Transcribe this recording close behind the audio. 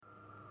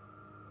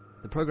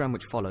The programme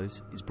which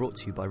follows is brought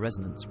to you by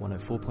Resonance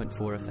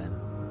 104.4 FM.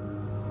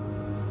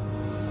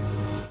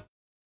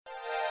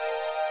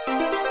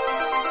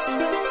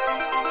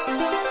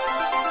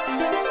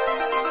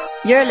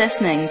 You're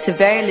listening to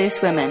Very Loose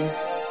Women.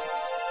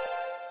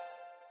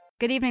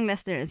 Good evening,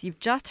 listeners. You've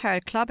just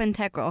heard Club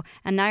Integral,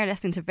 and now you're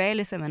listening to Very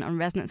Loose Women on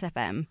Resonance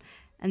FM.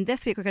 And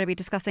this week we're going to be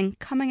discussing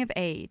coming of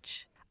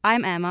age.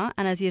 I'm Emma,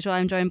 and as usual,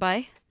 I'm joined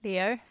by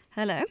Leo.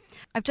 Hello.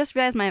 I've just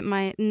realised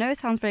my nose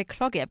sounds very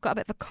cloggy. I've got a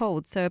bit of a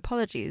cold, so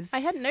apologies. I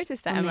hadn't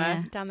noticed that,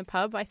 Emma, down the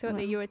pub. I thought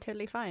that you were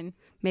totally fine.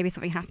 Maybe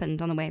something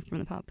happened on the way from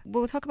the pub.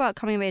 We'll talk about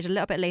coming of age a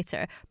little bit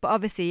later, but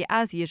obviously,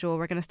 as usual,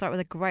 we're going to start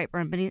with a gripe or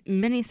a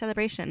mini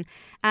celebration.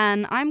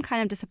 And I'm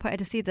kind of disappointed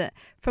to see that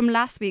from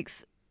last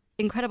week's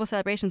incredible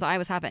celebrations that I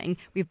was having,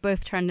 we've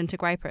both turned into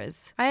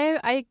gripers.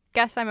 I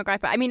guess I'm a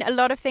griper. I mean, a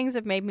lot of things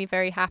have made me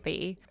very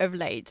happy of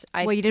late.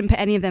 Well, you didn't put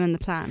any of them in the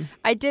plan.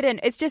 I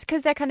didn't. It's just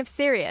because they're kind of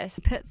serious.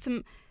 Put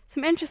some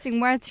interesting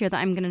words here that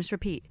I'm going to just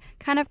repeat.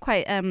 Kind of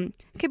quite,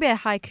 could be a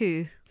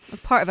haiku, a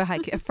part of a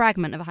haiku, a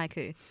fragment of a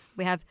haiku.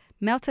 We have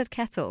melted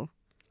kettle,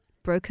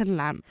 broken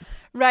lamp.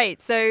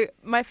 Right. So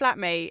my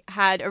flatmate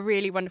had a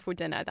really wonderful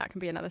dinner. That can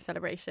be another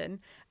celebration.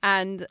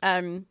 And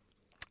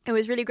it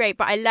was really great,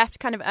 but I left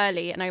kind of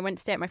early and I went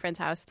to stay at my friend's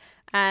house.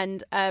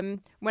 And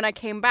when I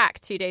came back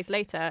 2 days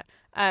later,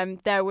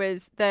 there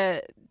was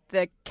the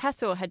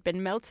kettle had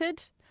been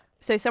melted.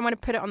 So someone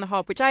had put it on the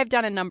hob, which I've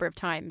done a number of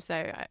times.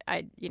 So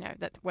I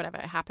that's whatever,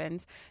 it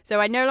happens. So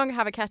I no longer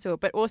have a kettle,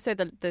 but also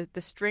the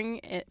string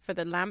for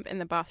the lamp in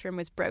the bathroom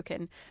was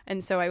broken.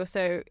 And so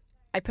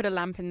I put a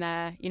lamp in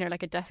there,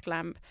 like a desk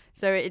lamp.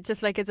 So it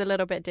just it's a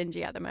little bit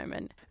dingy at the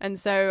moment. And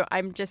so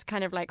I'm just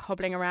kind of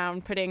hobbling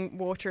around, putting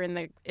water in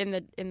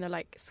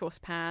the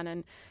saucepan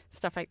and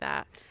stuff like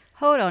that.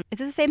 Hold on. Is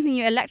this the same thing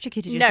you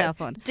electrocuted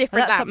yourself on?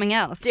 Different that's lamp. something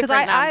else. Because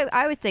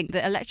I would think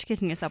that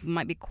electrocuting yourself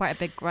might be quite a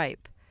big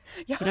gripe.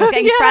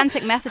 Getting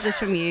frantic messages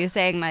from you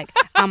saying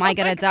am I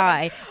going to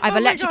die? I've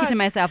electrocuted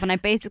myself and I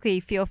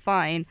basically feel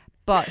fine.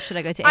 But should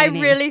I go to A&E? I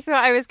really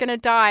thought I was going to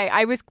die.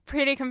 I was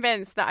pretty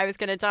convinced that I was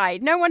going to die.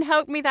 No one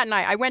helped me that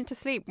night. I went to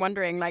sleep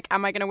wondering,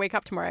 am I going to wake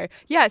up tomorrow?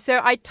 Yeah, so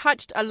I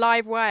touched a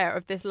live wire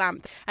of this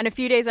lamp. And a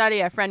few days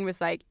earlier, a friend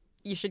was like,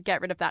 you should get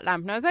rid of that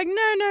lamp. And I was like,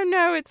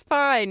 no, it's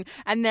fine.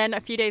 And then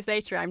a few days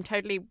later, I'm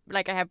totally,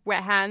 I have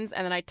wet hands,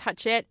 and then I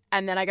touch it,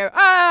 and then I go,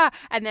 ah!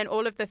 And then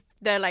all of the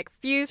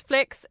fuse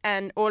flicks,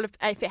 and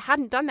if it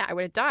hadn't done that, I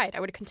would have died. I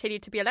would have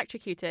continued to be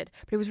electrocuted.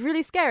 But it was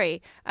really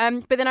scary.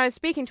 But then I was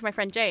speaking to my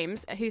friend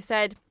James, who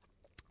said,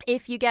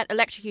 if you get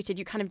electrocuted,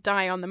 you kind of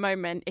die on the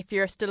moment. If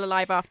you're still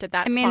alive after,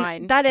 that's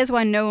fine. That is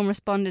why no one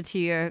responded to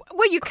your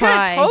Well, you cry. could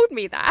have told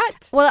me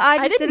that. Well,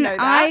 I didn't know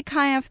that. I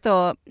kind of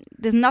thought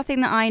there's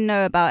nothing that I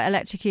know about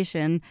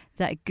electrocution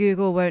that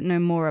Google won't know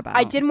more about.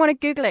 I didn't want to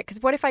Google it,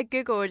 because what if I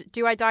Googled,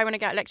 do I die when I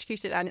get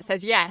electrocuted? And it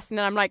says yes. And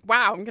then I'm like,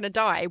 wow, I'm going to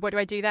die. What do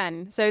I do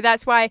then? So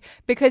that's why,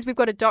 because we've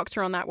got a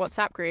doctor on that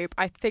WhatsApp group,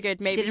 I figured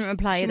maybe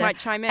she might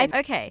chime in.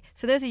 Okay,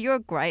 so those are your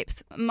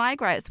gripes. My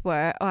gripes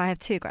were, I have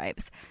two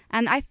gripes.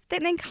 And I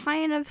think they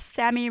kind of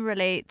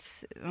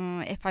semi-relate,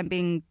 if I'm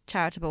being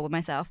charitable with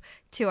myself,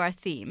 to our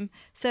theme.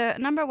 So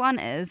number one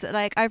is,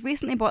 I've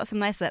recently bought some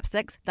nice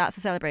lipsticks. That's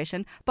a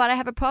celebration. But I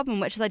have a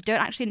problem, which is I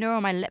don't actually know where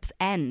my lips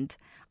end.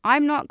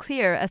 I'm not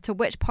clear as to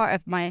which part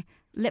of my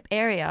lip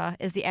area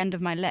is the end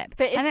of my lip.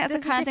 But I think that's the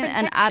kind of thing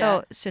an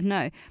adult should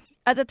know.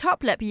 At the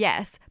top lip,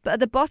 yes. But at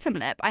the bottom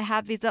lip, I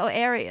have these little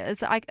areas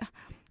that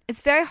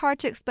it's very hard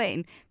to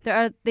explain.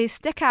 They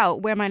stick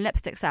out where my lip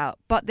sticks out,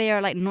 but they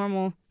are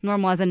normal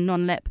as in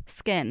non-lip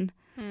skin.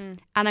 And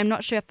I'm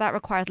not sure if that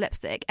requires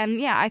lipstick. And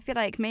yeah, I feel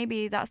like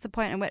maybe that's the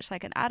point in which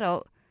an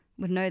adult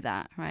would know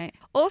that, right?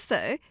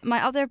 Also,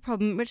 my other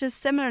problem, which is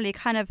similarly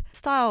kind of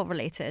style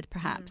related,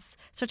 perhaps,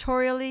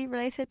 sartorially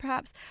related,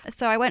 perhaps.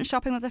 So I went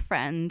shopping with a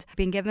friend,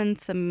 been given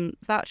some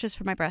vouchers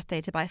for my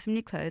birthday to buy some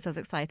new clothes. I was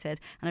excited,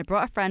 and I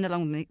brought a friend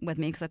along with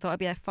me because I thought it'd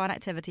be a fun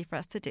activity for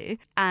us to do.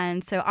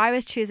 And so I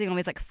was choosing all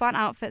these fun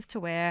outfits to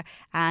wear,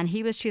 and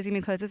he was choosing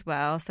me clothes as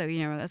well. So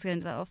I was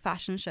going to a little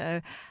fashion show.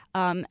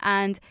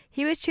 And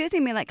he was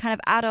choosing me kind of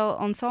adult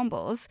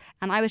ensembles,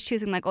 and I was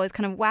choosing all these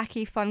kind of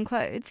wacky fun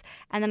clothes.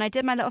 And then I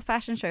did my little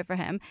fashion show for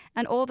him,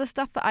 and all the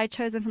stuff that I'd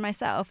chosen for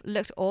myself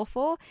looked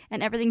awful,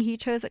 and everything he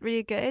chose looked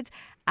really good.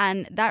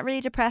 And that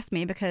really depressed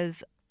me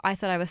because I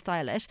thought I was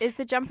stylish. Is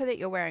the jumper that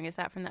you're wearing, is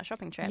that from that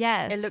shopping trip?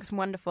 Yes. It looks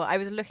wonderful. I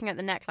was looking at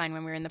the neckline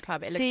when we were in the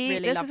pub. It looks really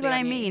lovely. This is what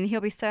I mean.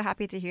 He'll be so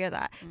happy to hear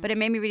that. But it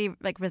made me really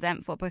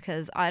resentful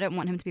because I don't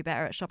want him to be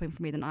better at shopping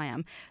for me than I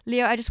am.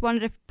 Leo, I just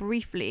wondered if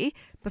briefly,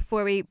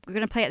 before we're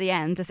going to play at the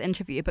end this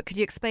interview, but could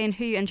you explain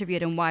who you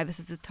interviewed and why this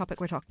is the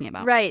topic we're talking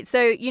about? Right.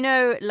 So,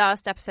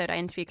 last episode I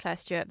interviewed Claire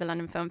Stewart at the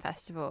London Film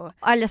Festival.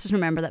 Our listeners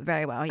remember that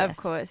very well, yes. Of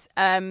course.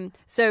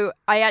 So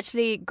I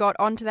actually got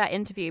onto that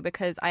interview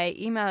because I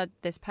emailed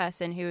this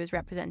person who was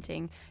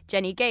representing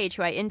Jenny Gage,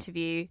 who I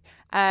interview,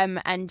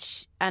 and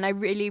I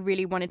really,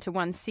 really wanted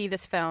to see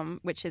this film,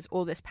 which is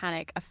All This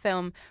Panic, a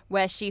film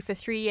where she for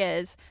 3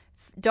 years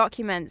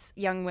documents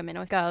young women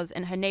or girls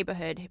in her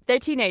neighborhood. They're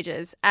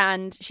teenagers,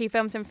 and she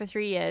films them for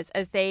 3 years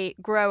as they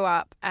grow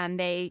up and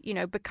they,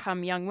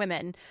 become young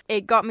women.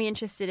 It got me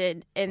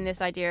interested in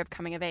this idea of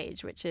coming of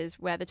age, which is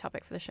where the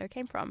topic for the show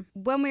came from.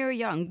 When we were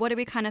young, what did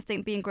we kind of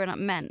think being grown up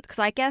meant? Because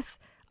I guess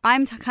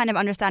I'm kind of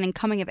understanding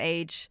coming of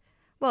age.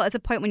 Well, it's a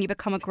point when you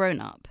become a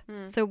grown-up.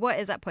 So what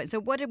is that point? So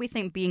what did we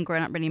think being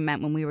grown-up really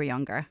meant when we were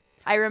younger?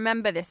 I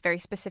remember this very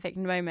specific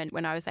moment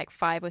when I was like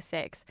 5 or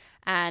 6,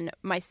 and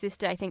my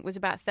sister, I think, was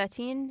about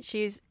 13.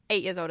 She's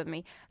 8 years older than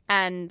me.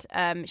 And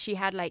she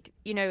had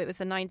it was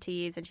the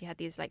 90s, and she had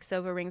these like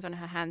silver rings on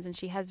her hands, and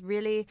she has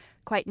really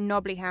quite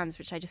knobbly hands,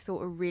 which I just thought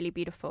were really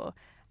beautiful.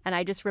 And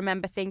I just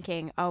remember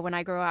thinking, oh, when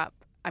I grow up,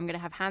 I'm going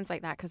to have hands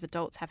like that because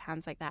adults have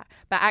hands like that.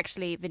 But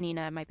actually,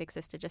 Vanina, my big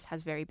sister, just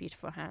has very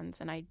beautiful hands,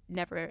 and I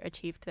never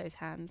achieved those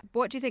hands.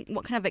 What do you think,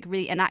 what kind of like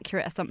really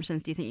inaccurate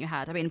assumptions do you think you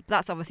had? I mean,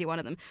 that's obviously one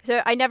of them.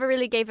 So I never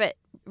really gave it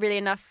really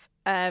enough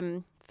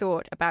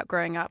thought about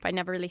growing up. I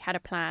never really had a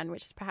plan,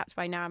 which is perhaps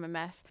why now I'm a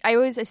mess. I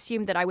always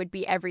assumed that I would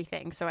be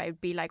everything. So I would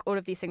be like all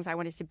of these things I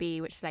wanted to be,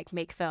 which is like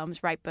make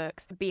films, write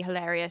books, be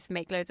hilarious,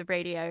 make loads of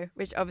radio,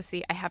 which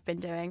obviously I have been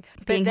doing.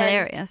 Being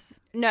hilarious?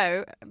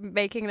 No,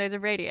 making loads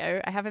of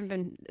radio. I haven't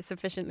been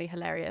sufficiently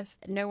hilarious.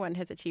 No one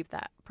has achieved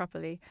that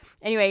properly.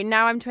 Anyway,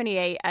 now I'm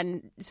 28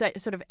 and so,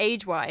 sort of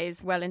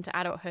age-wise, well into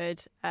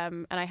adulthood,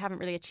 and I haven't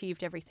really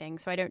achieved everything.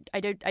 So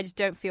I just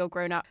don't feel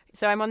grown up.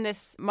 So I'm on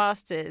this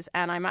master's,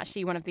 and I'm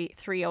actually one of the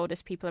 3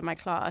 oldest people in my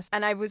class.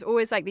 And I was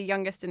always like the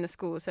youngest in the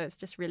school, so it's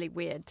just really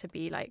weird to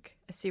be like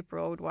a super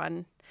old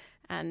one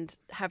and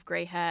have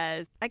grey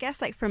hairs. I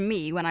guess like for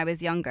me, when I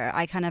was younger,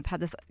 I kind of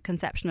had this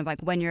conception of like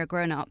when you're a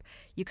grown up,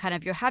 you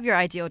have your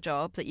ideal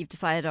job that you've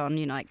decided on,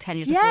 like 10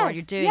 years before,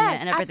 you're doing it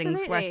and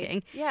everything's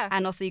working. Yeah.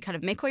 And also you kind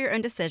of make all your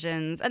own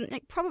decisions. And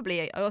like,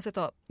 probably, I also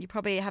thought you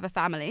probably have a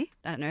family.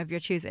 I don't know if you're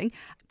choosing.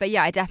 But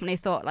yeah, I definitely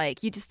thought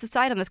like you just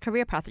decide on this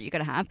career path that you're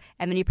going to have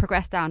and then you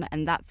progress down,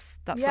 and that's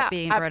what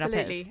being a grown up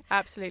is.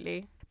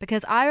 Absolutely.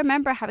 Because I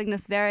remember having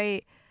this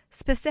very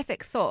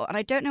specific thought, and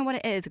I don't know what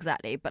it is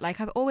exactly, but like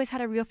I've always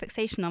had a real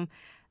fixation on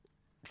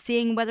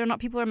seeing whether or not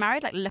people are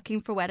married, like looking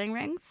for wedding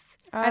rings.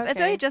 It's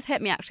only just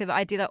hit me actually that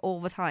I do that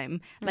all the time.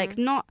 Like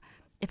not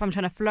if I'm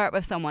trying to flirt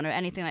with someone or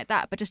anything like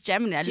that, but just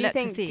generally I look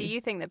to see. Do you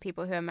think that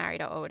people who are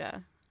married are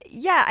older?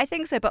 Yeah, I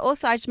think so. But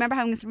also I just remember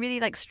having this really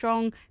like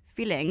strong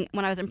feeling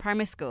when I was in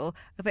primary school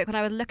of like when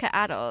I would look at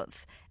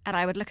adults and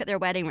I would look at their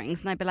wedding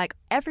rings and I'd be like,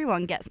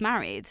 everyone gets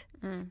married.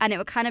 And it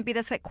would kind of be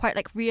this like quite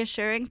like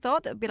reassuring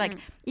thought that would be like,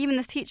 even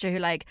this teacher who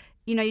like,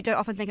 you don't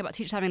often think about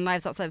teachers having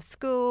lives outside of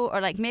school,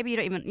 or like maybe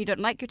you don't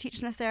like your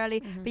teacher necessarily,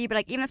 but you'd be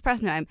like, even this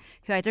person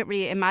who I don't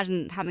really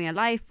imagine having a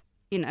life,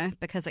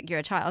 because like you're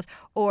a child,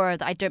 or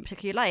that I don't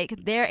particularly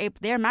like,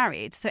 they're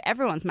married, so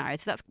everyone's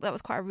married. So that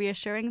was quite a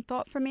reassuring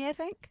thought for me, I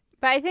think.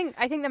 But I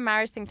think the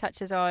marriage thing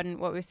touches on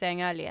what we were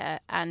saying earlier,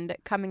 and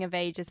that coming of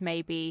age is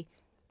maybe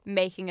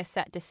making a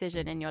set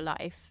decision in your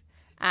life.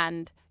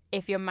 And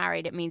if you're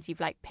married, it means you've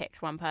like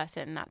picked one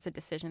person, and that's a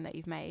decision that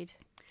you've made.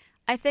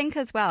 I think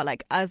as well,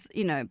 like as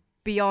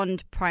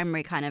beyond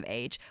primary kind of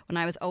age, when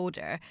I was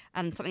older,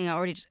 and something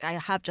I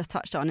have just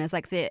touched on is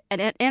like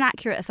an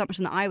inaccurate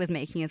assumption that I was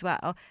making as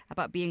well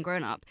about being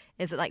grown up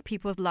is that like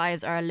people's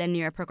lives are a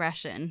linear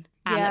progression,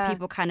 and that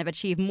people kind of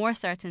achieve more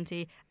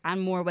certainty and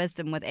more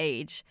wisdom with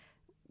age.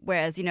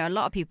 Whereas, a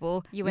lot of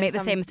people make the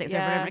same mistakes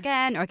over and over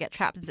again, or get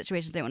trapped in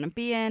situations they don't want to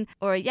be in,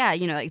 or,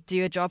 like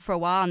do a job for a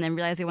while and then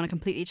realize they want to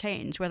completely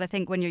change. Whereas I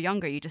think when you're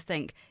younger, you just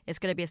think it's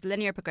going to be this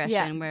linear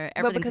progression where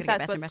everything's going to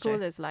get better and better. Well, because that's what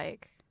school is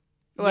like.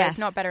 Well, It's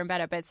not better and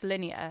better, but it's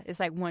linear. It's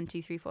like 1,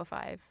 2, 3, 4,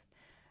 5.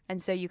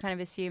 And so you kind of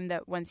assume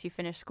that once you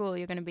finish school,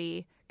 you're going to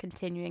be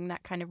continuing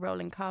that kind of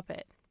rolling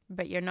carpet.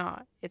 But you're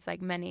not. It's like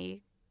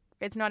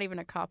it's not even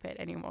a carpet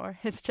anymore.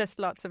 It's just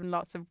lots and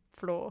lots of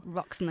floor.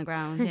 Rocks in the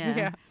ground,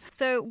 yeah.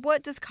 So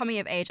what does coming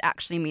of age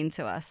actually mean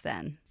to us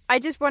then? I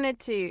just wanted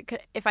to,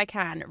 if I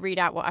can, read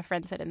out what our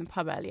friend said in the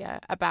pub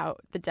earlier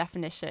about the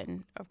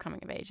definition of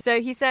coming of age.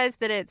 So he says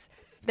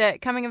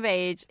that coming of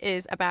age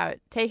is about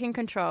taking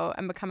control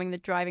and becoming the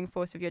driving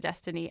force of your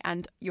destiny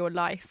and your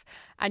life.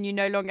 And you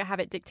no longer have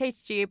it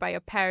dictated to you by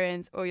your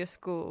parents or your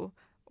school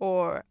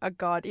or a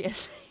guardian,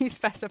 he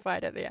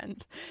specified at the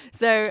end.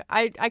 So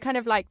I kind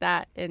of like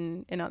that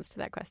in answer to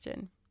that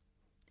question.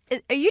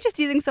 Are you just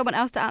using someone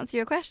else to answer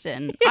your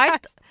question?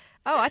 Yes.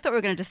 I thought we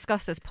were going to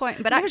discuss this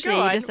point, but actually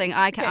you're just saying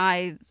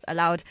I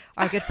allowed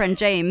our good friend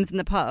James in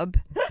the pub,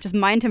 just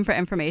mined him for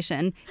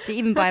information, didn't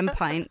even buy him a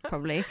pint,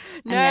 probably.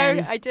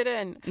 I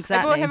didn't. Exactly.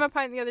 I bought him a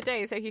pint the other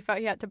day, so he felt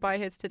he had to buy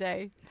his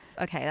today.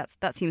 Okay,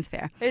 that seems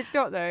fair. It's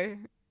not, though.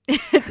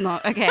 It's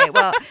not. Okay,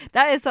 well,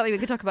 that is something we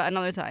could talk about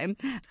another time.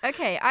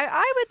 Okay,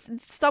 I would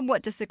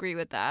somewhat disagree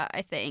with that,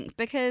 I think,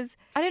 because,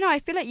 I don't know, I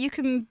feel like you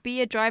can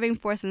be a driving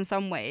force in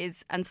some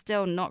ways and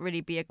still not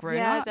really be a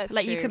grown-up. That's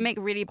like, true. You can make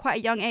really quite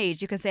a young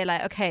age, you can say,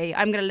 like, okay,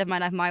 I'm going to live my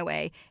life my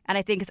way. And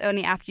I think it's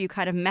only after you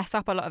kind of mess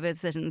up a lot of your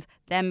decisions,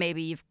 then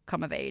maybe you've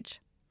come of age.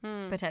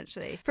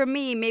 potentially. For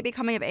me, maybe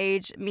coming of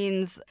age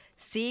means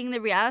seeing the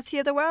reality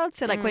of the world.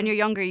 So like when you're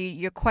younger,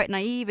 you're quite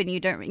naive and you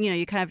don't,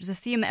 you kind of just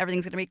assume that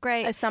everything's going to be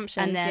great.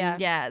 Assumptions, and then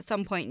yeah. at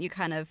some point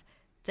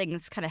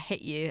things kind of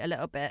hit you a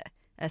little bit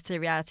as to the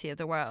reality of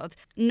the world.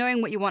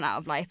 Knowing what you want out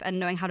of life and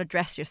knowing how to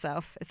dress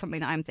yourself is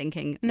something that I'm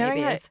thinking maybe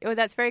is.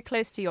 That's very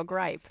close to your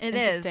gripe. It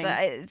is.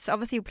 It's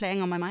obviously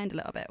playing on my mind a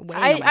little bit.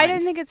 I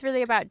don't think it's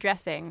really about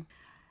dressing.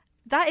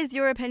 That is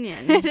your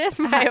opinion. It is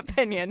my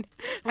opinion.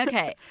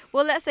 Okay.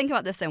 Well, let's think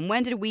about this then.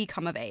 When did we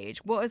come of age?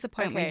 What was the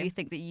point when you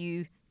think that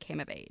you came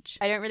of age?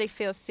 I don't really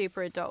feel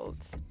super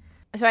adult.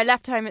 So I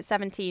left home at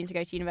 17 to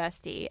go to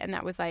university, and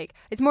that was like,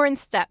 it's more in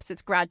steps,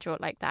 it's gradual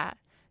like that.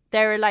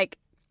 There are like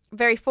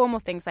very formal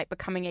things like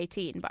becoming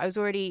 18, but I was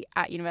already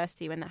at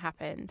university when that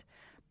happened.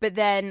 But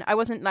then I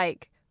wasn't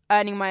like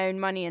earning my own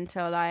money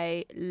until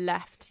I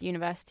left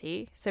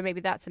university. So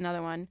maybe that's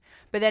another one.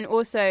 But then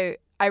also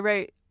I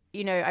wrote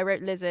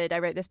Lizard. I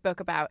wrote this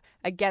book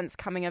against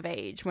coming of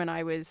age when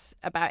I was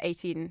about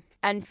 18.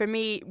 And for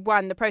me,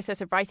 the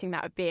process of writing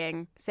that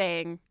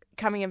saying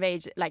coming of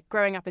age, like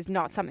growing up is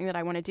not something that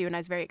I want to do. And I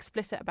was very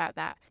explicit about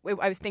that.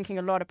 I was thinking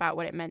a lot about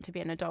what it meant to be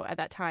an adult at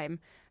that time.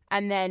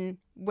 And then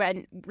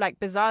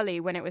bizarrely,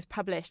 when it was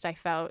published, I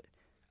felt,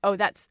 oh,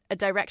 that's a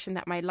direction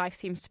that my life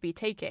seems to be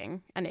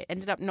taking. And it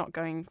ended up not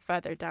going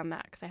further down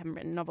that because I haven't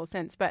written a novel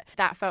since. But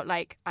that felt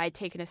like I'd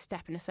taken a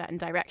step in a certain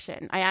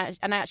direction. I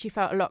actually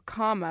felt a lot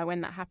calmer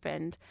when that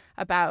happened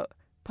about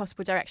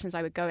possible directions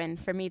I would go in.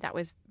 For me, that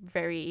was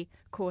very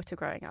core to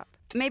growing up.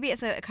 Maybe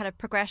it's a kind of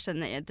progression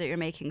that you're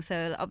making.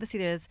 So obviously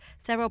there's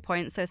several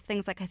points. So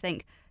things like, I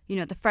think,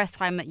 the first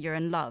time that you're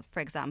in love, for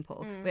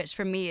example, which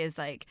for me is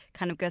like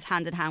kind of goes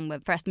hand in hand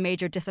with first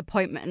major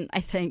disappointment, I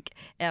think,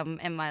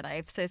 in my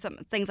life. So some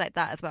things like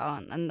that as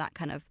well, and that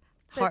kind of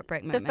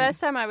heartbreak moment. The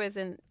first time I was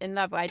in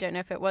love, I don't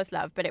know if it was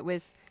love, but it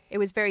was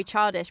very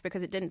childish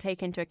because it didn't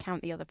take into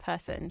account the other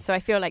person. So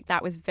I feel like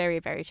that was very,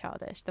 very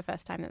childish the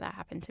first time that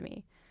happened to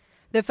me.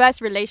 The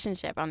first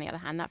relationship, on the other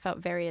hand, that felt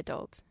very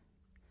adult.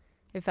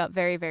 It felt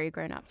very, very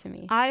grown up to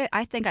me.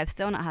 I think I've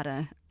still not had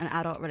an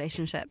adult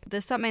relationship.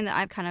 There's something that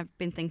I've kind of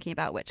been thinking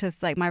about, which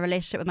is like my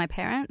relationship with my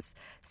parents.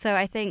 So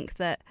I think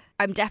that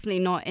I'm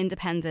definitely not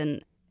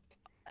independent.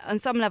 On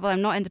some level,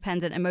 I'm not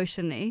independent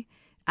emotionally.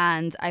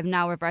 And I've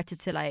now reverted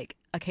to like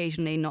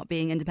occasionally not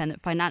being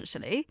independent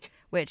financially,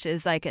 which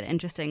is like an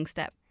interesting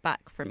step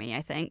back for me,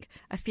 I think.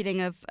 A feeling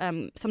of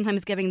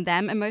sometimes giving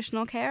them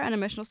emotional care and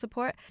emotional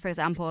support. For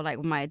example, like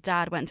when my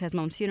dad went to his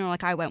mom's funeral,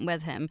 like I went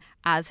with him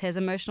as his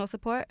emotional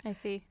support. I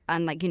see.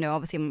 And like,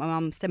 obviously my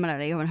mom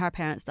similarly, when her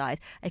parents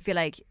died, I feel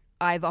like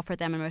I've offered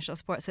them emotional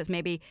support. So it's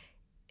maybe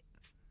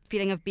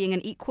feeling of being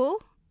an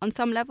equal on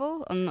some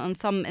level, in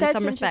some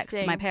respects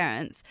to my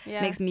parents,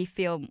 makes me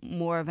feel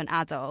more of an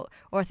adult.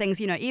 Or things,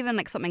 even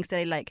like something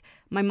silly like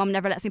my mum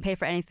never lets me pay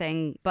for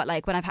anything, but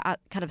like when I've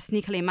kind of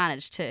sneakily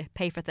managed to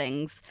pay for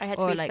things. I had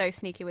to be so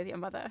sneaky with your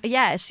mother.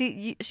 Yeah,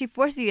 she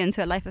forces you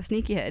into a life of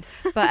sneakyhood.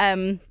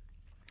 But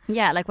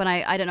yeah, like when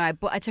I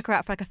took her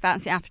out for like a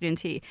fancy afternoon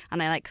tea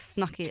and I like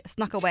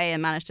snuck away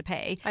and managed to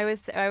pay. I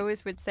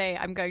always would say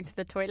I'm going to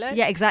the toilet.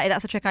 Yeah, exactly.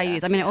 That's a trick I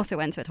use. I mean, I also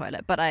went to a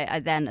toilet, but I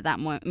then at that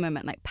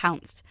moment like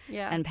pounced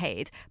and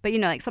paid. But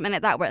like something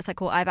like that where it's like,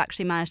 well, I've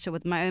actually managed to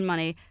with my own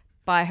money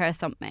buy her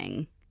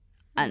something,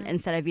 and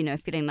instead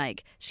of feeling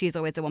like she's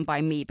always the one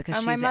buying me because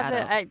she's my mother.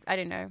 the adult. I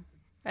don't know.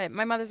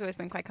 My mother's always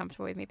been quite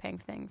comfortable with me paying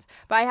for things.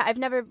 But I've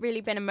never really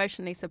been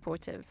emotionally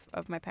supportive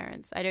of my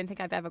parents. I don't think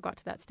I've ever got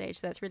to that stage.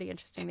 So that's really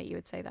interesting that you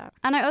would say that.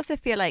 And I also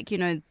feel like,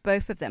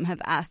 both of them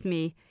have asked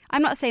me,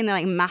 I'm not saying they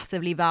like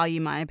massively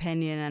value my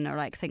opinion and or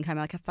like think I'm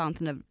like a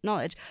fountain of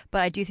knowledge,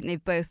 but I do think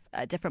they've both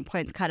at different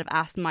points kind of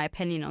asked my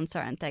opinion on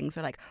certain things,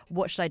 or like,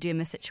 what should I do in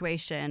this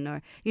situation?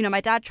 Or, my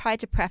dad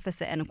tried to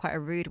preface it in quite a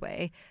rude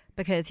way,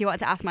 because he wanted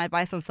to ask my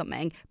advice on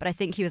something, but I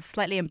think he was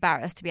slightly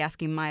embarrassed to be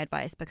asking my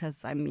advice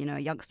because I'm, a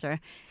youngster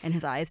in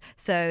his eyes.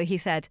 So he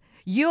said,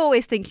 you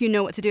always think you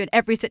know what to do in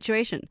every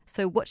situation.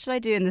 So what should I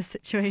do in this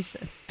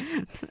situation?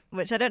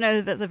 Which I don't know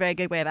if that's a very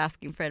good way of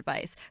asking for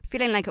advice.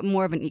 Feeling like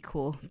more of an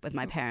equal with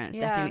my parents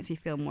definitely makes me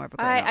feel more of a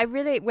grown-up. I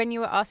really, when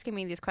you were asking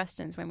me these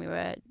questions when we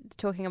were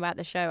talking about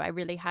the show, I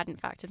really hadn't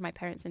factored my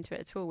parents into it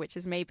at all, which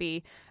is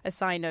maybe a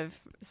sign of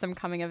some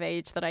coming of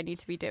age that I need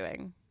to be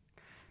doing.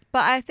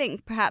 But I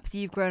think perhaps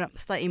you've grown up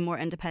slightly more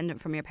independent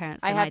from your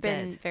parents than I did. I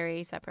have been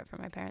very separate from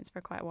my parents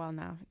for quite a while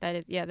now.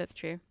 That's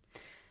true.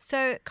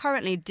 So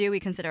currently, do we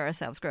consider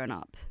ourselves grown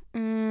up?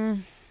 No.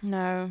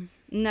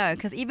 No,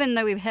 because even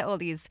though we've hit all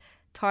these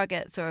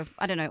targets, or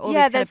I don't know, all these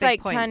kind of big there's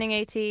like points. Turning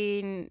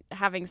 18,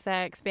 having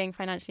sex, being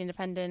financially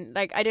independent.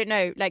 Like, I don't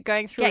know, like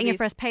going through getting your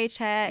first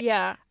paycheck.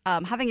 Yeah.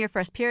 Having your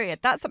first period.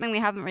 That's something we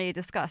haven't really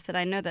discussed. And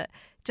I know that,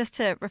 just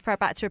to refer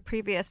back to a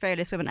previous Very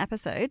Loose Women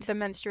episode, the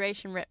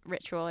menstruation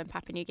ritual in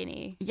Papua New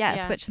Guinea.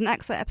 Yes, which is an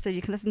excellent episode.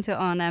 You can listen to it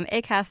on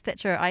Acast,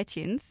 Stitcher,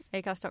 iTunes.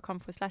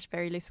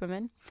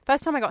 Acast.com/veryloosewomen.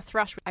 First time I got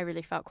thrush, I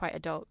really felt quite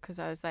adult because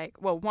I was like,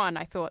 well, one,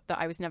 I thought that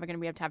I was never going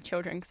to be able to have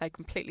children because I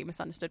completely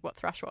misunderstood what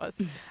thrush was.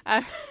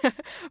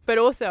 But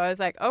also I was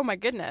like, oh my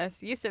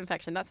goodness, yeast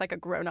infection, that's like a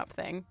grown-up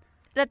thing.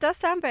 That does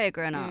sound very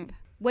grown up.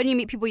 when you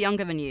meet people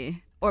younger than you,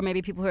 or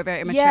maybe people who are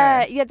very immature.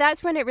 Yeah,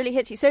 that's when it really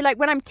hits you. So like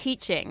when I'm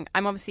teaching,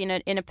 I'm obviously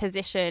in a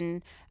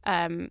position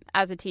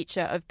as a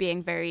teacher of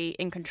being very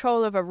in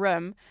control of a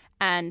room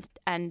and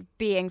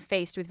being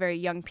faced with very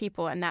young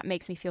people, and that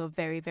makes me feel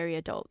very, very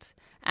adult.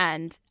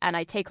 And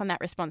I take on that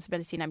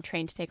responsibility, and I'm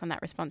trained to take on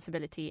that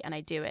responsibility, and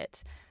I do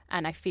it,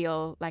 and I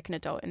feel like an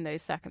adult in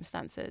those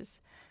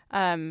circumstances.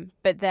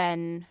 But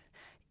then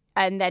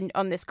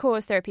on this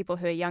course, there are people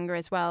who are younger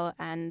as well,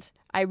 and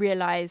I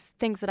realize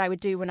things that I would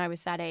do when I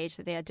was that age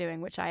that they are doing,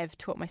 which I have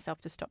taught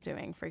myself to stop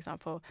doing, for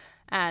example,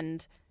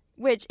 and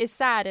which is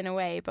sad in a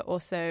way, but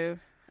also,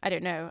 I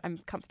don't know, I'm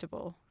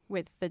comfortable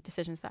with the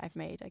decisions that I've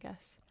made, I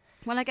guess.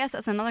 Well, I guess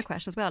that's another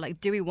question as well.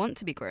 Like, do we want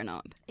to be grown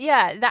up?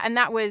 Yeah,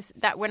 that was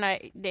when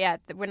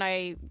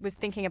I was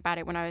thinking about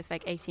it when I was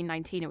like 18,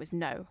 19, it was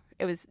no.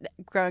 It was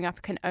growing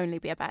up can only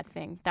be a bad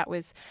thing. That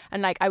was,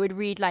 and like I would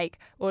read like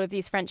all of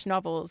these French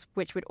novels,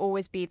 which would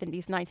always be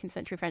these 19th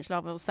century French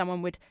novels.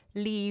 Someone would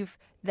leave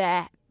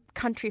their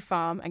country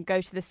farm and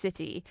go to the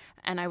city,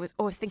 and I was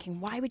always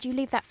thinking, why would you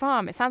leave that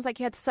farm? It sounds like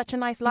you had such a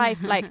nice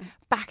life like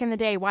back in the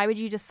day. Why would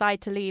you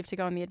decide to leave to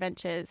go on the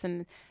adventures?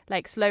 And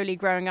like slowly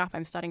growing up,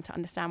 I'm starting to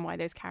understand why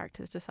those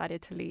characters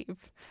decided to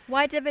leave.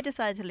 Why did they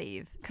decide to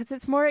leave? Because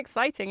it's more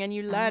exciting and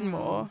you learn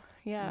more.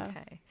 Yeah.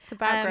 Okay. It's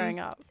about growing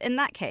up. In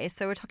that case,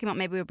 so we're talking about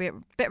maybe we're a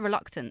bit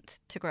reluctant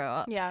to grow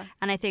up. Yeah.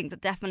 And I think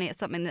that definitely it's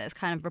something that is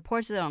kind of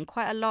reported on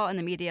quite a lot in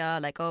the media.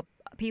 Like, oh,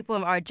 people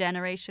of our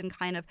generation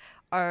kind of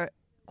are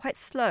quite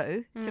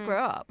slow to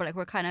grow up, but like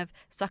we're kind of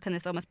stuck in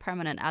this almost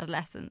permanent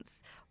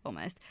adolescence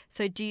almost.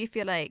 So do you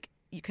feel like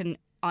you can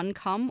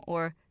uncome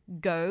or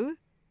go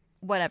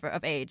whatever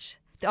of age,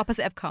 the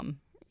opposite of come?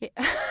 Yeah.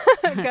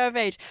 Go of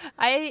age.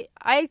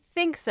 I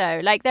think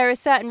so. Like there are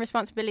certain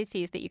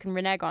responsibilities that you can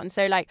renege on.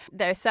 So like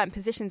there are certain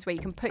positions where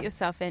you can put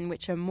yourself in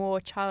which are more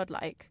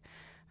childlike.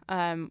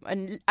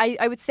 And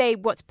I would say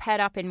what's paired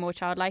up in more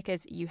childlike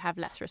is you have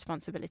less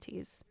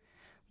responsibilities.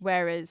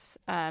 Whereas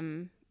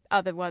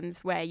other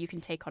ones where you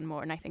can take on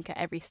more, and I think at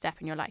every step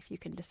in your life you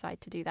can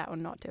decide to do that or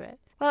not do it.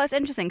 Well, it's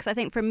interesting because I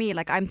think for me,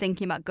 like I'm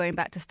thinking about going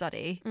back to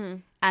study,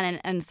 and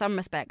in some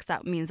respects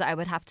that means that I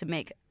would have to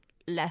make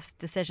less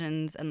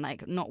decisions and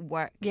like not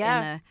work in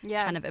a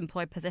kind of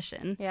employed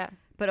position. Yeah.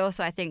 But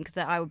also I think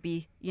that I would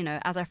be, you know,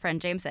 as our friend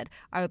James said,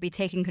 I would be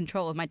taking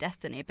control of my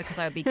destiny because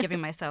I would be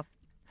giving myself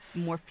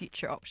more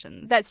future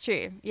options. That's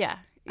true. Yeah.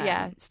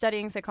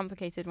 Studying's a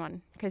complicated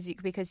one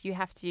because you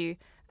have to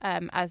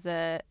as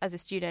a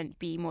student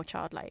be more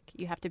childlike.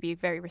 You have to be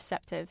very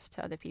receptive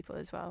to other people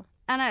as well.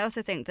 And I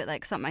also think that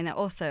like something that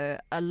also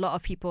a lot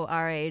of people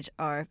our age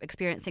are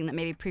experiencing that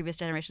maybe previous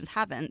generations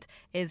haven't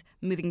is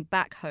moving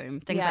back home.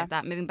 Things like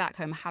that, moving back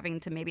home, having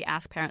to maybe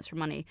ask parents for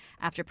money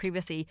after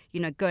previously, you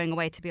know, going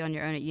away to be on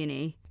your own at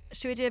uni.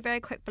 Should we do a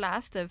very quick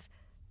blast of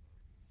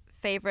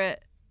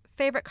favorite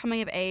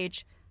coming of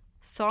age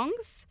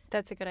songs?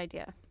 That's a good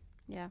idea.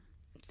 Yeah.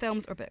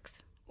 Films or books?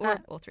 Or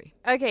all three.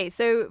 Okay,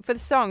 so for the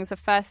songs, the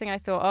first thing I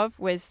thought of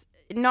was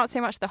not so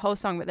much the whole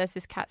song, but there's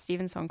this Cat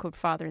Stevens song called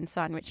Father and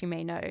Son, which you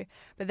may know.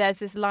 But there's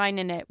this line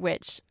in it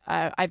which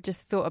I've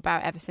just thought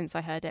about ever since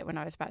I heard it when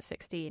I was about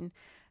 16.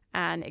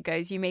 And it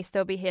goes, "You may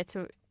still be here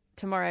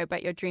tomorrow,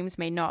 but your dreams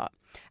may not."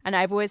 And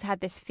I've always had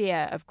this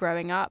fear of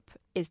growing up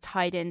is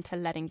tied into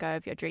letting go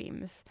of your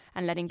dreams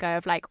and letting go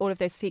of like all of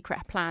those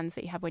secret plans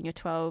that you have when you're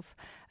 12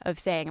 of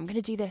saying, I'm going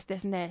to do this,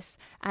 this and this.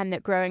 And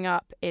that growing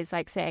up is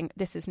like saying,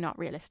 this is not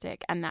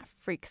realistic. And that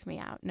freaks me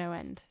out no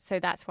end. So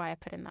that's why I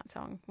put in that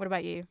song. What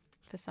about you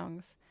for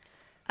songs?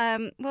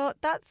 Well,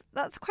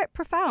 that's quite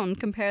profound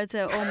compared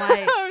to all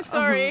my... I'm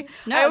sorry.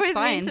 No, I always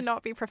fine. mean to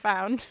not be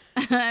profound.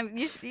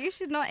 You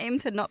should not aim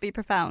to not be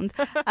profound.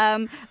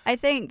 I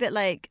think that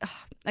like,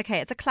 okay,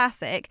 it's a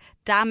classic,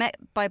 Damn It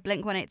by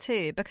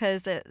Blink-182,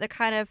 because they're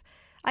kind of,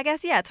 I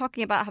guess,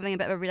 talking about having a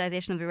bit of a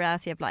realization of the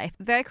reality of life.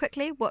 Very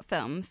quickly, what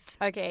films?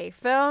 Okay,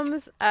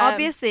 films.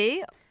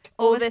 Obviously...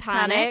 All This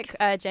Panic,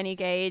 Jenny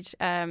Gage.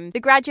 The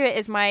Graduate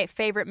is my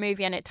favourite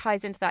movie, and it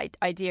ties into that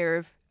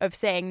idea of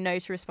saying no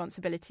to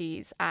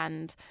responsibilities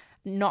and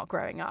not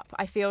growing up.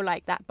 I feel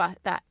like that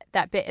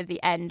bit at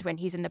the end when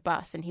he's in the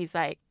bus and he's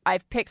like,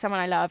 I've picked someone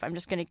I love, I'm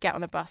just going to get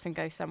on the bus and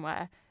go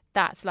somewhere.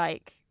 That's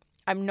like,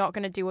 I'm not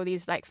going to do all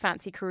these like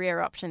fancy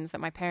career options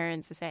that my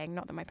parents are saying,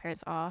 not that my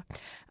parents are,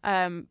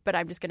 but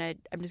I'm just going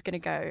to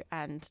go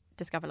and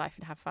discover life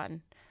and have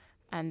fun.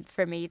 And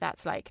for me,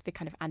 that's like the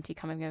kind of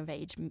anti-coming of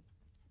age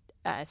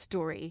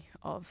story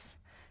of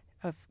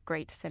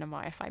great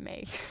cinema, if I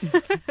may.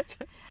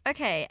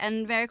 Okay,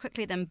 and very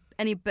quickly then,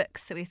 any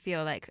books that we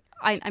feel like,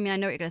 I mean, I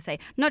know what you're going to say,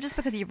 not just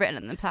because you've written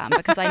it in the plan,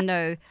 because I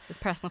know this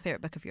personal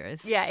favourite book of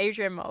yours. Yeah,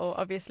 Adrian Mole,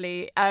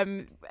 obviously.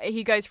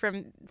 He goes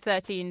from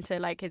 13 to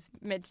like his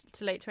mid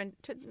to late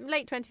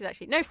 20s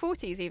actually. No,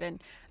 40s even.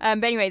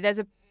 But anyway, there's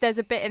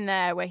a bit in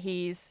there where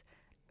he's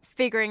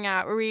figuring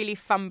out really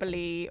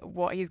fumbly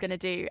what he's going to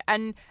do.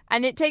 And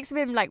it takes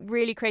him like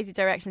really crazy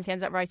directions. He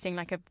ends up writing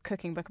like a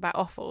cooking book about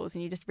offals,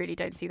 and you just really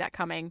don't see that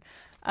coming.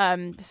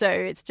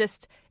 So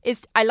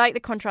I like the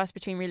contrast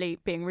between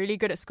being really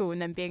good at school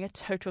and then being a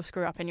total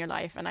screw up in your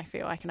life. And I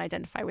feel I can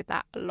identify with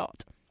that a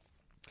lot.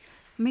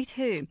 Me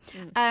too.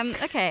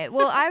 Okay,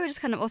 well, I was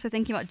just kind of also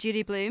thinking about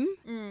Judy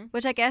Blume,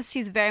 which I guess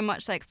she's very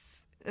much like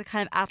a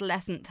kind of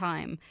adolescent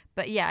time.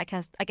 But yeah, I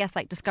guess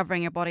like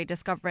discovering your body,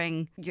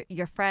 discovering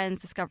your friends,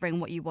 discovering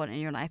what you want in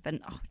your life.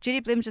 And Judy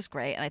Blume's just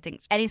great. And I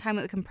think anytime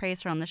that we can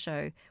praise her on the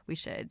show, we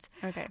should.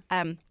 Okay.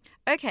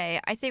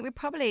 Okay, I think we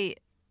probably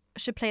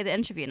should play the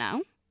interview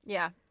now.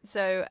 Yeah.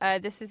 So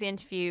this is the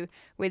interview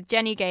with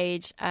Jenny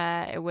Gage.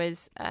 It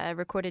was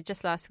recorded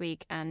just last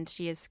week, and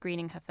she is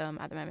screening her film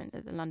at the moment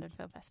at the London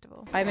Film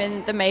Festival. I'm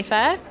in the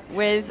Mayfair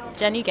with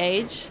Jenny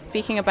Gage,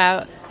 speaking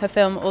about her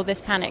film All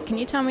This Panic. Can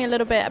you tell me a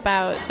little bit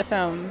about the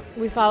film?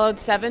 We followed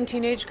 7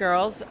 teenage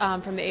girls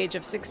from the age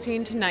of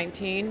 16 to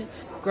 19,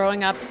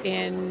 growing up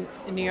in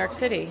New York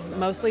City,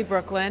 mostly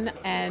Brooklyn,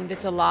 and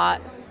it's a lot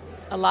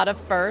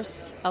of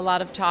firsts, a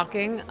lot of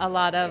talking, a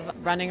lot of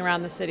running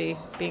around the city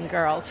being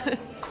girls.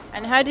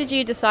 And how did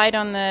you decide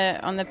on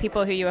the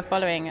people who you were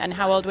following, and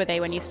how old were they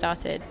when you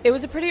started? It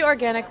was a pretty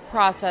organic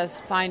process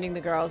finding the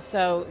girls.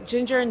 So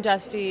Ginger and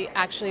Dusty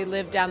actually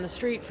lived down the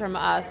street from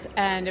us,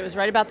 and it was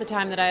right about the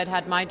time that I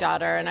had my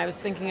daughter, and I was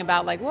thinking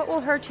about like what will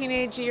her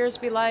teenage years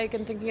be like,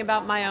 and thinking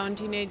about my own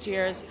teenage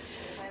years.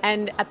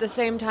 And at the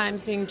same time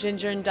seeing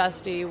Ginger and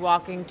Dusty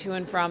walking to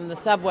and from the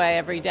subway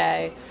every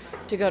day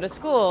to go to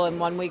school, and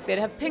one week they'd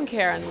have pink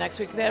hair and the next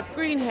week they'd have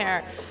green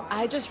hair.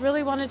 I just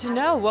really wanted to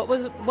know what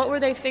were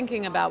they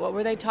thinking about, what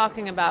were they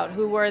talking about,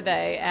 who were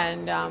they,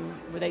 and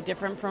were they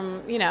different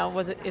from,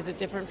 is it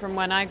different from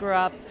when I grew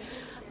up?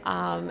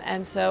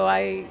 And so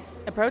I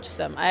approached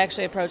them. I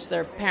actually approached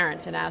their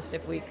parents and asked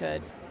if we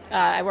could.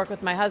 I work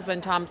with my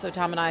husband, Tom, so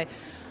Tom and I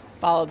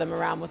followed them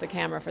around with a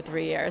camera for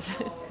 3 years.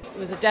 It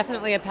was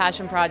definitely a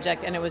passion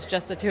project, and it was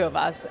just the two of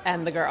us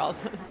and the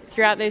girls.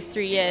 Throughout those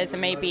 3 years,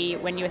 and maybe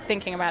when you were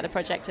thinking about the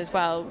project as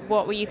well,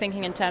 what were you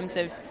thinking in terms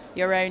of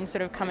your own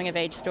sort of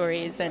coming-of-age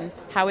stories, and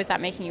how was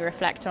that making you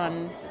reflect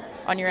on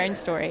your own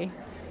story?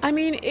 I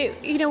mean,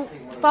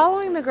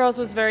 following the girls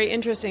was very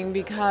interesting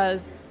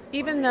because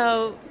even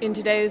though in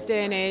today's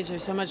day and age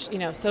there's so much,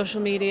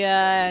 social media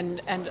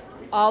and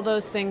all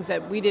those things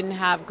that we didn't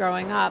have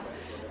growing up,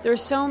 there were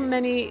so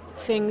many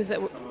things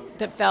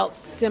that felt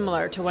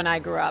similar to when I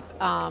grew up.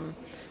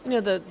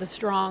 The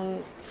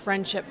strong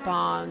friendship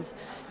bonds,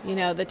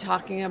 the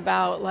talking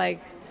about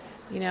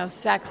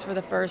sex for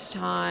the first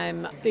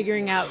time,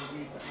 figuring out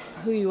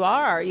who you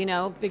are,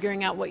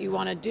 figuring out what you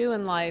want to do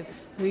in life,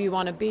 who you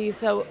want to be.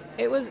 So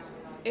it was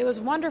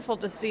wonderful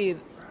to see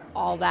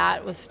all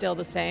that was still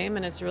the same,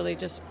 and it's really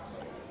just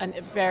a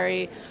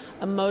very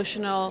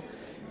emotional,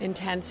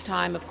 intense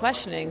time of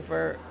questioning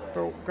for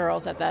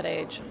girls at that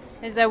age.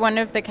 Is there one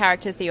of the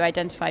characters that you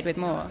identified with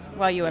more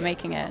while you were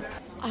making it?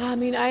 I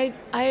mean, I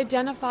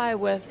identify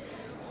with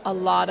a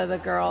lot of the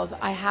girls.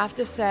 I have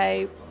to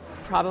say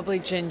probably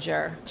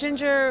Ginger.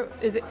 Ginger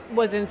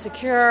was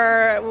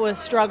insecure,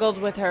 struggled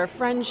with her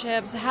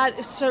friendships,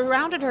 had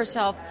surrounded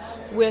herself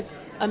with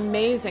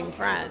amazing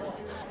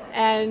friends,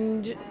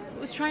 and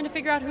was trying to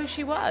figure out who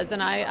she was.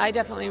 And I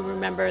definitely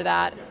remember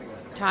that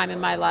time in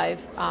my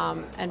life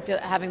and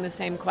having the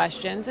same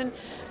questions. And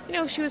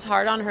she was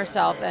hard on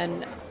herself,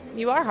 and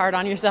you are hard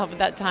on yourself at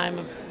that time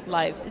of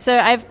life. So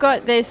I've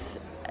got this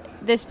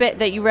bit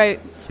that you wrote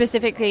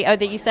specifically,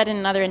 that you said in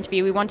another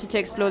interview. We wanted to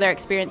explore their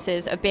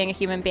experiences of being a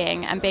human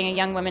being and being a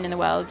young woman in the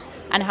world,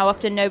 and how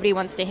often nobody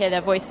wants to hear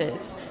their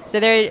voices. So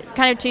there are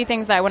kind of two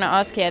things that I want to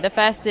ask here. The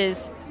first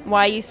is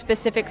why you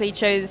specifically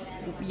chose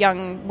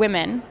young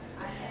women,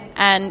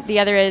 and the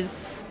other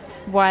is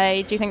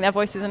why do you think their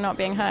voices are not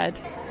being heard?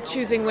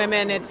 Choosing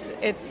women,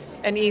 it's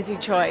an easy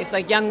choice.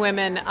 Like young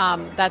women,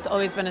 that's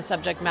always been a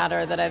subject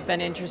matter that I've been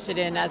interested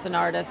in as an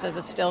artist, as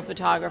a still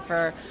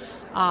photographer,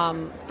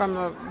 from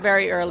a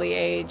very early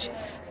age.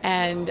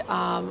 And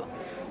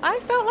I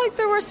felt like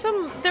there were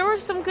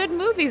some good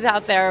movies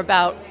out there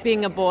about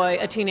being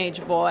a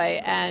teenage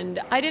boy,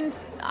 and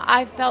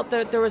I felt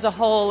that there was a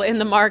hole in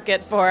the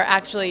market for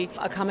actually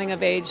a coming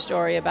of age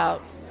story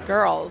about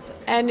girls.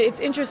 And it's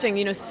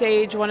interesting,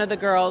 Sage, one of the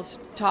girls,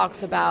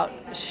 talks about,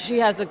 she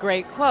has a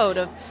great quote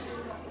of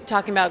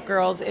talking about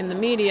girls in the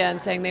media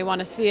and saying they want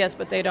to see us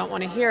but they don't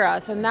want to hear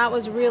us. And that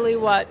was really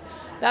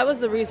that was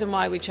the reason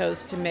why we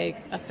chose to make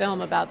a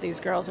film about these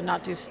girls and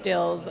not do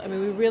stills. I mean,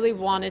 we really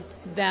wanted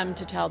them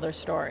to tell their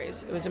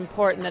stories. It was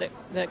important that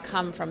it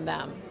come from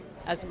them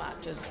as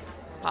much as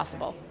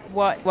possible.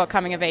 What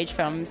coming of age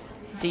films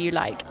do you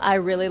like? I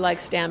really like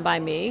Stand By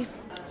Me.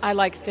 I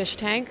like Fish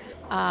Tank.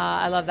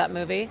 I love that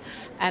movie,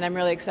 and I'm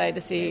really excited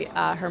to see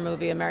her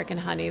movie American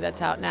Honey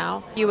that's out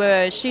now. You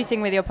were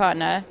shooting with your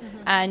partner,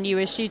 and you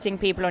were shooting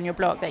people on your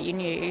block that you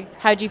knew.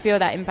 How do you feel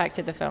that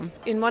impacted the film?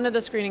 In one of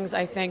the screenings,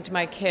 I thanked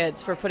my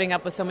kids for putting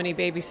up with so many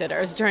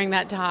babysitters during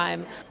that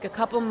time. A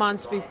couple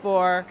months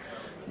before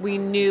we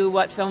knew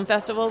what film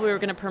festival we were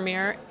going to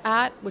premiere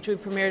at, which we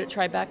premiered at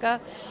Tribeca,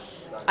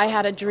 I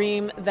had a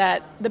dream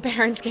that the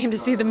parents came to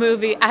see the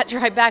movie at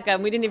Tribeca,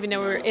 and we didn't even know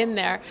we were in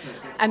there,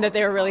 and that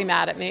they were really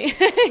mad at me.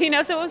 So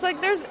it was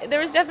like there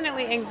was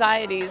definitely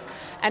anxieties,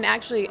 and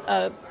actually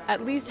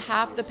at least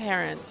half the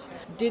parents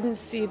didn't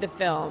see the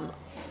film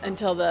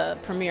until the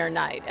premiere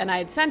night. And I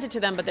had sent it to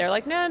them, but they're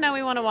like, no,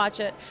 we want to watch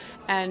it.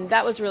 And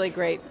that was really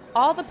great.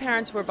 All the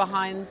parents were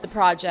behind the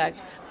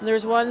project. There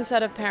was one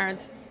set of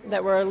parents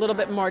that were a little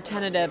bit more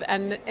tentative,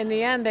 and in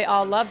the end they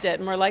all loved it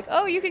and were like,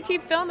 oh, you could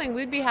keep filming,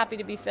 we'd be happy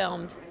to be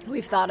filmed.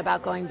 We've thought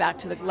about going back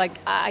to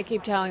I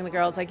keep telling the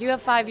girls, you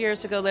have 5 years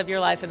to go live your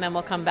life and then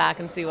we'll come back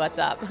and see what's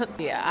up.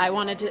 Yeah, I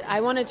wanted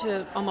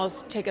to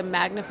almost take a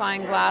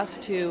magnifying glass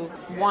to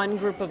one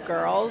group of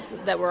girls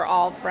that were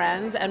all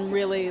friends and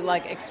really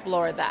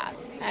explore that.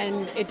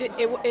 And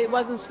it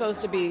wasn't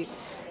supposed to be,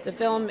 the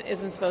film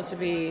isn't supposed to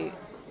be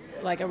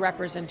a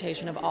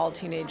representation of all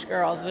teenage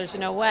girls. There's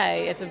no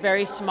way. It's a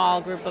very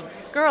small group of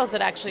girls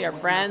that actually are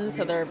friends,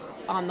 so they're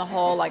on the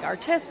whole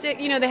artistic.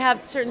 They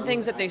have certain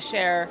things that they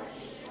share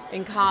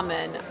in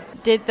common.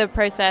 Did the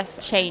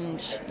process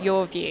change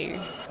your view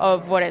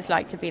of what it's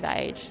like to be that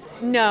age?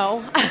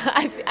 No.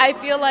 I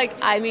feel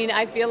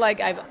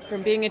like I've,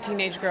 from being a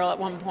teenage girl at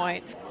one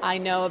point, I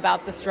know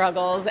about the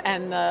struggles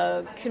and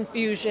the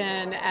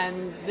confusion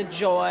and the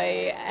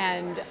joy.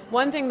 And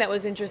one thing that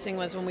was interesting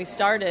was when we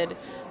started,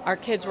 our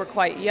kids were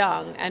quite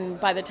young, and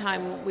by the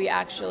time we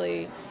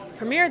actually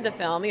premiered the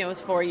film, it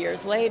was 4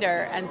 years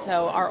later, and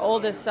so our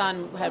oldest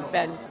son had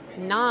been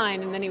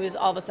 9, and then he was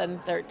all of a sudden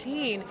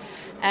 13,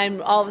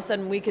 and all of a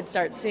sudden we could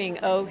start seeing,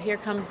 oh, here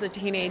comes the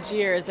teenage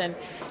years. And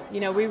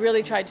we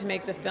really tried to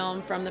make the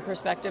film from the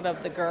perspective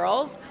of the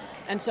girls,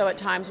 and so at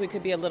times we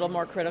could be a little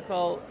more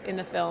critical in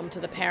the film to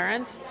the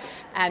parents,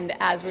 and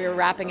as we were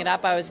wrapping it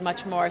up, I was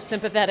much more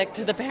sympathetic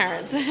to the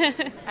parents.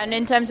 And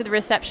in terms of the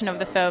reception of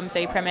the film, so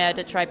you premiered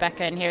at Tribeca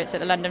and here it's at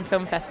the London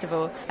Film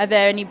Festival, have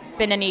there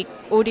been any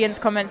audience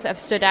comments that have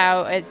stood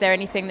out? Is there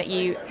anything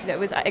that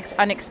was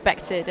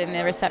unexpected in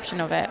the reception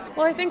of it?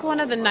 Well, I think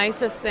one of the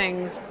nicest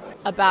things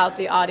about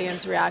the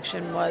audience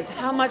reaction was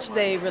how much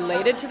they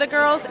related to the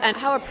girls and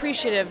how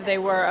appreciative they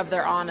were of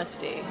their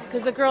honesty.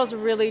 Because the girls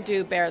really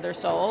do bare their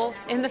soul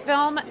in the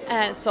film,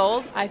 and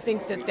souls. I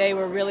think that they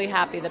were really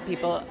happy that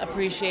people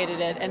appreciated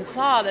it and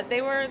saw that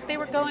they were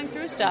going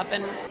through stuff,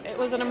 and it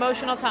was an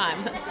emotional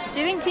time. Do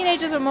you think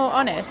teenagers were more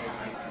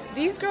honest?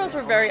 These girls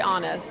were very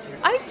honest.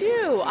 I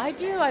do.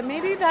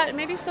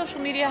 Maybe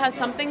social media has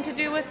something to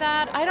do with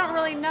that. I don't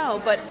really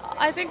know, but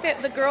I think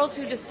that the girls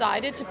who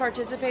decided to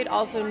participate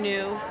also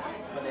knew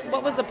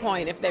what was the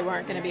point if they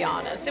weren't going to be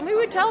honest. And we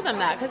would tell them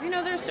that because,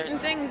 there are certain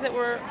things that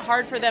were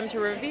hard for them to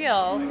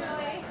reveal,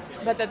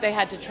 but that they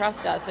had to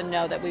trust us and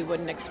know that we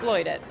wouldn't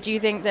exploit it. Do you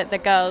think that the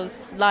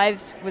girls'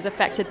 lives was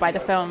affected by the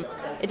film?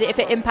 If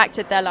it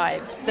impacted their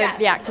lives,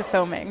 the act of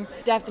filming?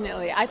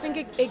 Definitely. I think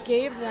it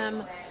gave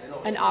them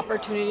an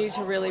opportunity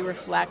to really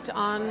reflect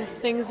on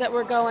things that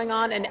were going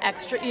on, an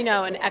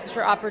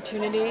extra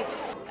opportunity.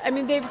 I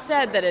mean, they've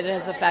said that it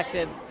has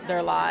affected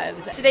their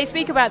lives. Do they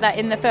speak about that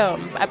in the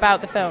film,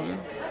 about the film?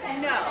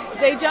 No,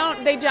 they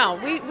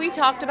don't. We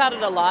talked about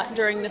it a lot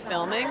during the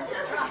filming.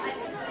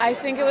 I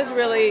think it was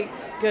really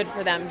good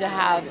for them to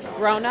have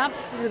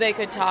grown-ups who they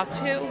could talk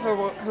to,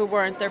 who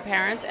weren't their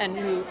parents and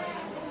who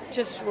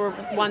just were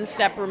one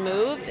step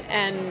removed.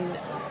 And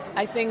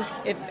I think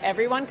if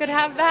everyone could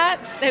have that,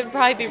 it would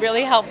probably be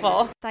really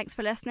helpful. Thanks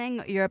for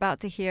listening. You're about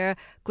to hear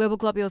Global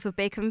Globules with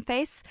Bacon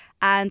Face.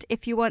 And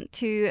if you want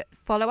to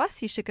follow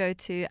us, you should go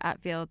to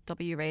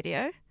 @VLW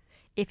Radio.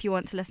 If you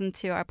want to listen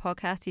to our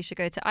podcast, you should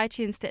go to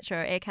iTunes,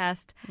 Stitcher, or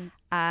Acast.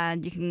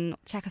 And you can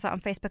check us out on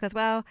Facebook as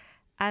well.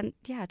 And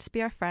just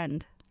be our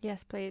friend.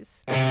 Yes,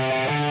 please.